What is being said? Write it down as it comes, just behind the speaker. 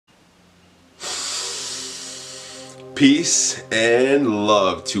Peace and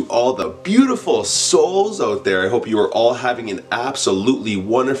love to all the beautiful souls out there. I hope you are all having an absolutely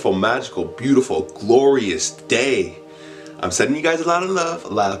wonderful, magical, beautiful, glorious day. I'm sending you guys a lot of love, a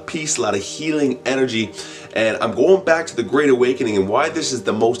lot of peace, a lot of healing energy, and I'm going back to the Great Awakening and why this is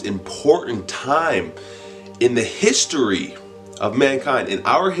the most important time in the history of mankind, in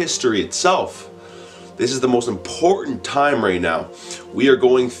our history itself. This is the most important time right now. We are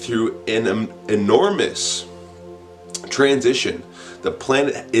going through an enormous transition. The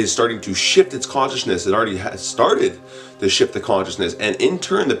planet is starting to shift its consciousness. It already has started to shift the consciousness, and in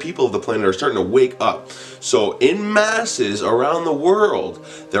turn the people of the planet are starting to wake up. So in masses around the world,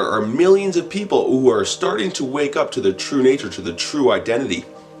 there are millions of people who are starting to wake up to the true nature, to the true identity.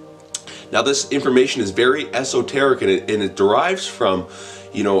 Now this information is very esoteric, and it derives from,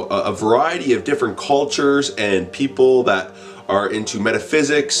 you know, a variety of different cultures and people that are into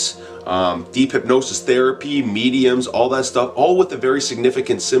metaphysics, deep hypnosis therapy, mediums, all that stuff, all with a very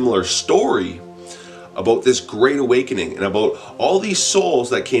significant similar story about this Great Awakening and about all these souls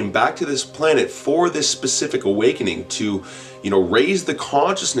that came back to this planet for this specific awakening to, you know, raise the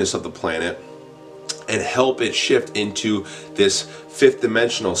consciousness of the planet and help it shift into this fifth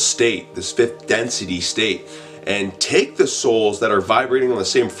dimensional state, this fifth density state, and take the souls that are vibrating on the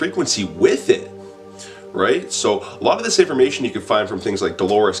same frequency with it. Right? So a lot of this information you can find from things like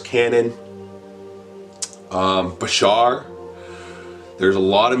Dolores Cannon, Bashar. There's a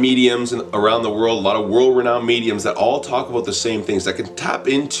lot of mediums around the world, a lot of world-renowned mediums that all talk about the same things, that can tap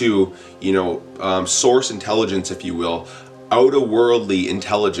into, you know, source intelligence, if you will, outer-worldly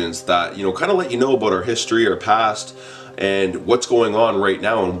intelligence that, you know, kind of let you know about our history, our past, and what's going on right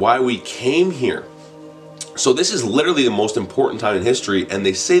now and why we came here. So this is literally the most important time in history, and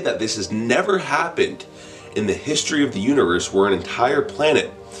they say that this has never happened in the history of the universe where an entire planet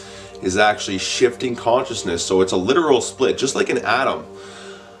is actually shifting consciousness. So it's a literal split, just like an atom.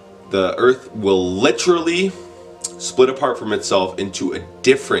 The Earth will literally split apart from itself into a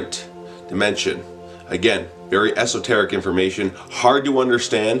different dimension. Again, very esoteric information, hard to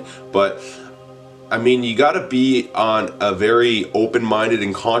understand, but I mean, you gotta be on a very open-minded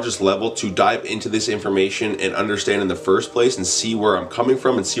and conscious level to dive into this information and understand in the first place and see where I'm coming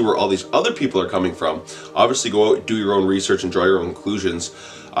from and see where all these other people are coming from. Obviously, go out, do your own research and draw your own conclusions.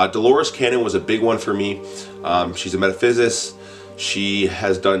 Dolores Cannon was a big one for me. She's a metaphysicist. She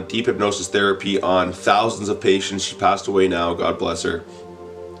has done deep hypnosis therapy on thousands of patients. She passed away now, God bless her.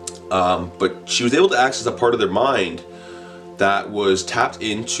 But she was able to access a part of their mind that was tapped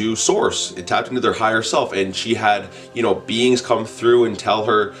into source. It tapped into their higher self, and she had, you know, beings come through and tell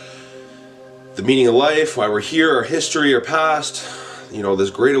her the meaning of life, why we're here, our history, our past, you know,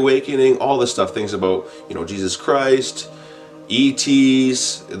 this Great Awakening, all this stuff, things about, you know, Jesus Christ,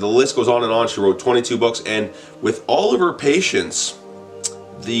 ETs, the list goes on and on. She wrote 22 books, and with all of her patients,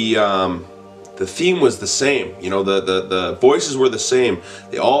 the theme was the same. You know, the voices were the same.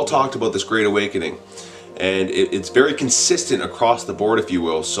 They all talked about this Great Awakening. And it's very consistent across the board, if you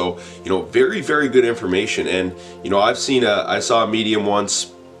will. So, you know, very, very good information. And, you know, I saw a medium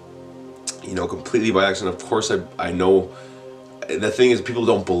once, you know, completely by accident. Of course, I know the thing is, people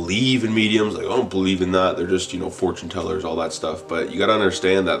don't believe in mediums. Like, I don't believe in that. They're just, you know, fortune tellers, all that stuff. But you got to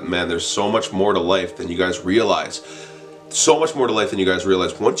understand that, man, there's so much more to life than you guys realize. So much more to life than you guys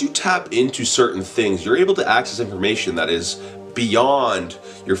realize. Once you tap into certain things, you're able to access information that is beyond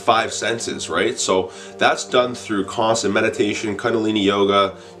your five senses, right? So that's done through constant meditation, Kundalini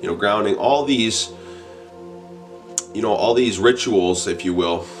yoga, you know, grounding, all these, you know, all these rituals, if you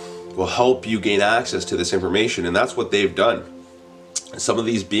will help you gain access to this information. And that's what they've done. Some of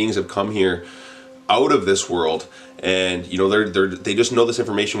these beings have come here out of this world, and, you know, they just know this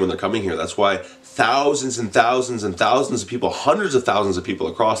information when they're coming here. That's why thousands and thousands and thousands of people, hundreds of thousands of people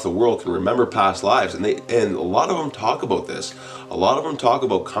across the world can remember past lives, and a lot of them talk about this. A lot of them talk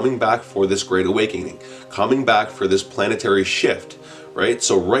about coming back for this Great Awakening, coming back for this planetary shift, right?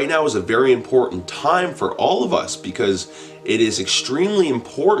 So right now is a very important time for all of us, because it is extremely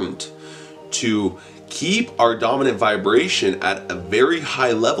important to keep our dominant vibration at a very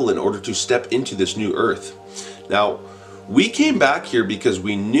high level in order to step into this new Earth. Now, we came back here because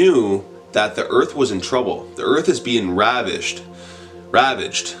we knew that the Earth was in trouble. The Earth is being ravaged.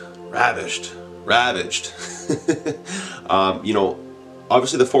 You know,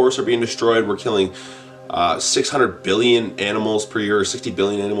 obviously the forests are being destroyed. We're killing 600 billion animals per year, or 60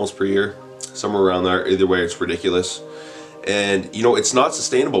 billion animals per year, somewhere around there. Either way, it's ridiculous. And, you know, it's not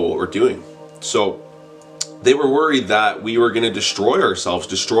sustainable what we're doing. So they were worried that we were going to destroy ourselves,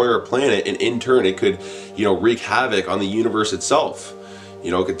 destroy our planet, and in turn it could, you know, wreak havoc on the universe itself.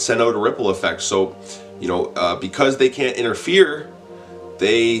 You know, it could send out a ripple effect. So, you know, because they can't interfere,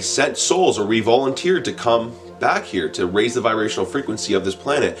 they sent souls, or we volunteered to come back here to raise the vibrational frequency of this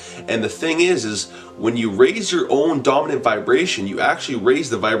planet. And the thing is when you raise your own dominant vibration, you actually raise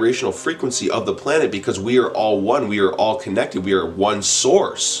the vibrational frequency of the planet, because we are all one, we are all connected, we are one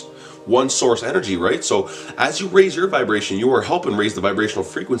source energy, right? So as you raise your vibration, you are helping raise the vibrational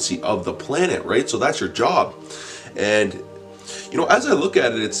frequency of the planet, right? So that's your job. And you know, as I look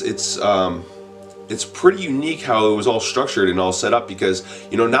at it, it's pretty unique how it was all structured and all set up, because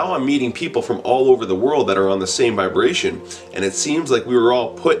you know, now I'm meeting people from all over the world that are on the same vibration, and it seems like we were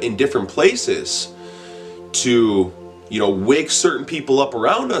all put in different places to, you know, wake certain people up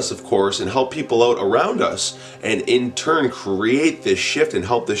around us, of course, and help people out around us, and in turn create this shift and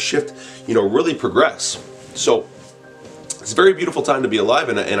help this shift, you know, really progress. So it's a very beautiful time to be alive,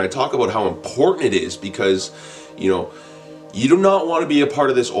 and I talk about how important it is, because you know, you do not want to be a part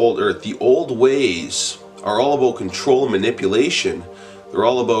of this old earth. The old ways are all about control and manipulation. They're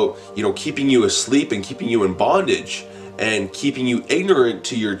all about, you know, keeping you asleep and keeping you in bondage and keeping you ignorant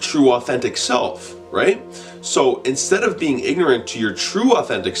to your true authentic self, right? So instead of being ignorant to your true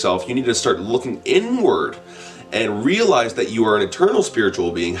authentic self, you need to start looking inward and realize that you are an eternal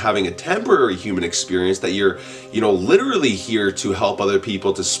spiritual being having a temporary human experience, that you're, you know, literally here to help other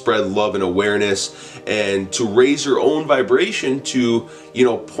people, to spread love and awareness, and to raise your own vibration to, you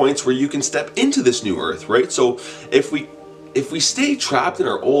know, points where you can step into this new earth, right? So if we stay trapped in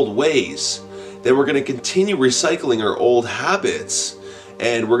our old ways, then we're going to continue recycling our old habits,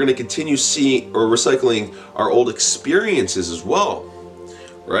 and we're going to continue seeing or recycling our old experiences as well,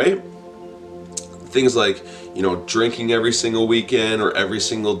 right? Things like, you know, drinking every single weekend or every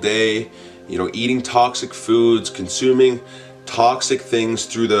single day, you know, eating toxic foods, consuming toxic things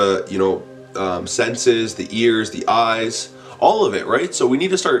through the, you know, senses, the ears, the eyes, all of it, right? So we need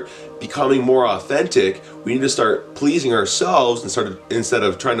to start becoming more authentic. We need to start pleasing ourselves instead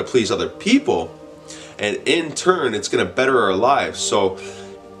of trying to please other people. And in turn, it's going to better our lives. So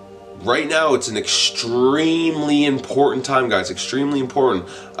right now, it's an extremely important time, guys, extremely important.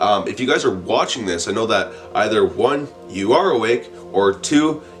 If you guys are watching this, I know that either one, you are awake, or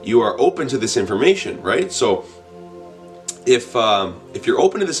two, you are open to this information, right? So if you're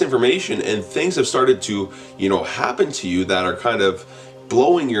open to this information and things have started to, you know, happen to you that are kind of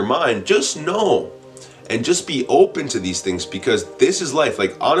blowing your mind, just know and just be open to these things, because this is life.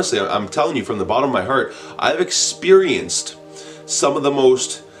 Like, honestly, I'm telling you from the bottom of my heart, I've experienced some of the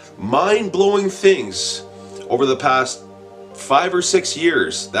most mind-blowing things over the past 5 or 6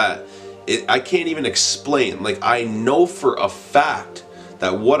 years that I can't even explain. Like, I know for a fact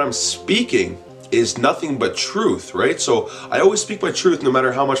that what I'm speaking is nothing but truth, right? So I always speak my truth no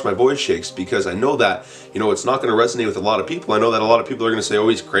matter how much my voice shakes, because I know that, you know, it's not going to resonate with a lot of people. I know that a lot of people are going to say, oh,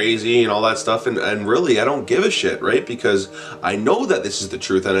 he's crazy and all that stuff, and really, I don't give a shit, right? Because I know that this is the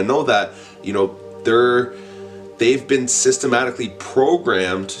truth, and I know that, you know, they've been systematically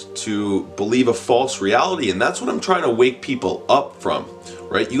programmed to believe a false reality, and that's what I'm trying to wake people up from,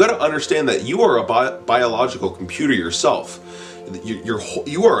 right? You got to understand that you are a biological computer yourself.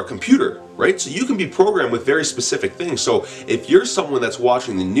 You are a computer, right? So you can be programmed with very specific things. So if you're someone that's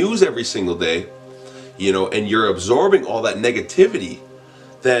watching the news every single day, you know, and you're absorbing all that negativity,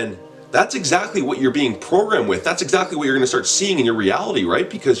 then that's exactly what you're being programmed with. That's exactly what you're going to start seeing in your reality, right?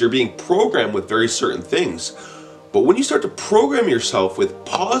 Because you're being programmed with very certain things. But when you start to program yourself with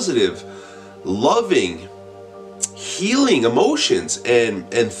positive, loving, healing emotions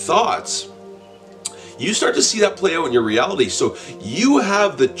and thoughts, you start to see that play out in your reality. So you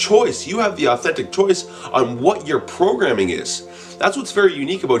have the choice, you have the authentic choice on what your programming is. That's what's very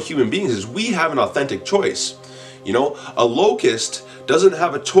unique about human beings, is we have an authentic choice. You know, a locust doesn't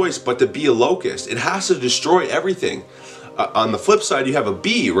have a choice but to be a locust. It has to destroy everything. On the flip side, you have a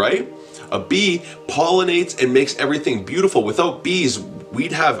bee, right? A bee pollinates and makes everything beautiful. Without bees,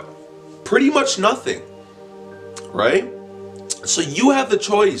 we'd have pretty much nothing, right? So you have the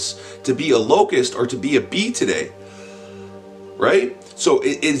choice to be a locust or to be a bee today, right? So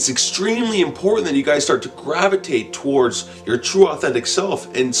it's extremely important that you guys start to gravitate towards your true authentic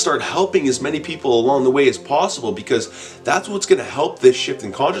self and start helping as many people along the way as possible, because that's what's going to help this shift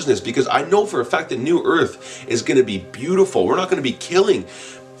in consciousness. Because I know for a fact that New Earth is going to be beautiful. We're not going to be killing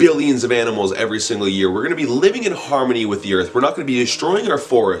billions of animals every single year. We're going to be living in harmony with the earth. We're not going to be destroying our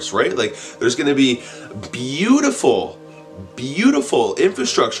forests, right? Like, there's going to be beautiful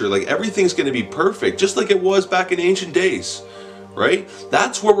infrastructure. Like, everything's going to be perfect, just like it was back in ancient days, right?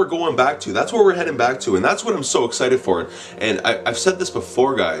 That's where we're going back to. That's where we're heading back to. And that's what I'm so excited for. And I've said this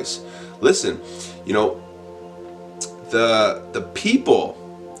before, guys. Listen, you know, the people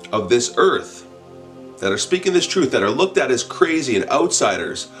of this earth that are speaking this truth, that are looked at as crazy and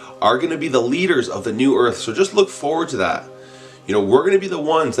outsiders, are going to be the leaders of the new earth. So just look forward to that. You know, we're going to be the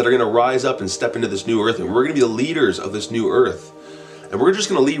ones that are going to rise up and step into this new earth, and we're going to be the leaders of this new earth. And we're just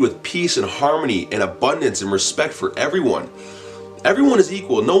going to lead with peace and harmony and abundance and respect for everyone. Everyone is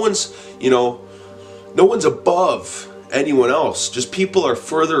equal. No one's, no one's above anyone else. Just people are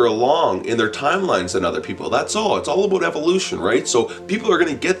further along in their timelines than other people. That's all. It's all about evolution, right? So people are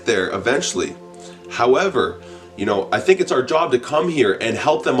going to get there eventually. However, I think it's our job to come here and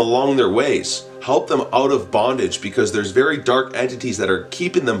help them along their ways, help them out of bondage, because there's very dark entities that are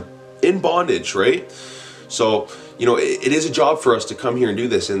keeping them in bondage, right? So, it is a job for us to come here and do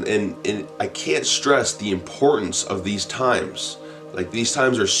this, and I can't stress the importance of these times. Like, these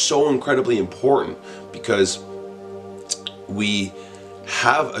times are so incredibly important because we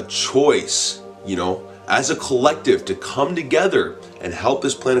have a choice, as a collective, to come together and help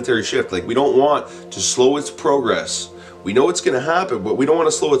this planetary shift. Like, we don't want to slow its progress. We know it's going to happen, but we don't want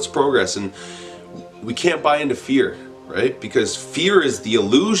to slow its progress, and we can't buy into fear, right? Because fear is the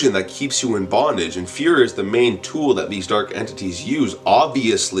illusion that keeps you in bondage, and fear is the main tool that these dark entities use,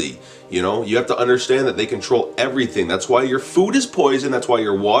 obviously. You have to understand that they control everything. That's why your food is poison. That's why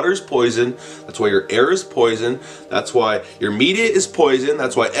your water is poison. That's why your air is poison. That's why your media is poison.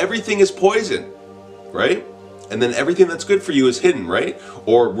 That's why everything is poison, right? And then everything that's good for you is hidden, right?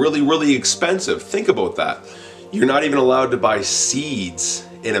 Or really, really expensive. Think about that. You're not even allowed to buy seeds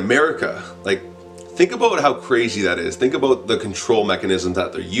in America. Like, think about how crazy that is. Think about the control mechanisms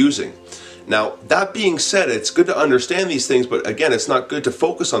that they're using. Now, that being said, it's good to understand these things, but again, it's not good to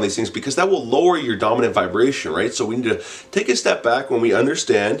focus on these things because that will lower your dominant vibration, right? So we need to take a step back when we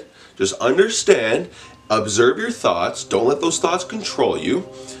understand. Just understand, observe your thoughts, don't let those thoughts control you,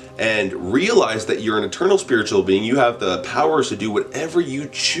 and realize that you're an eternal spiritual being. You have the powers to do whatever you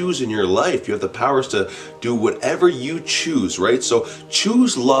choose in your life. You have the powers to do whatever you choose, right? So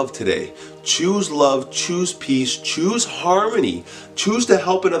choose love today. Choose love, choose peace, choose harmony, choose to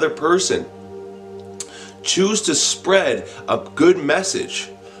help another person. Choose to spread a good message.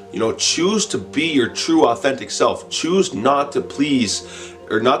 Choose to be your true authentic self. Choose not to please,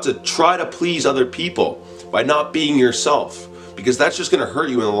 or not to try to please other people by not being yourself, because that's just going to hurt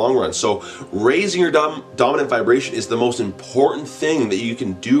you in the long run. So raising your dominant vibration is the most important thing that you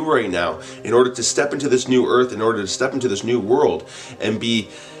can do right now in order to step into this new earth, in order to step into this new world and be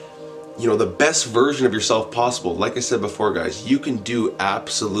the best version of yourself possible. Like I said before, guys, you can do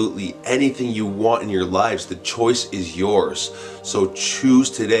absolutely anything you want in your lives. The choice is yours. So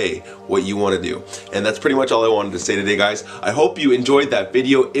choose today what you want to do. And that's pretty much all I wanted to say today, guys. I hope you enjoyed that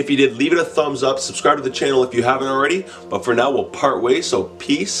video. If you did, leave it a thumbs up. Subscribe to the channel if you haven't already. But for now, we'll part ways. So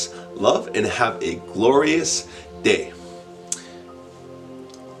peace, love, and have a glorious day.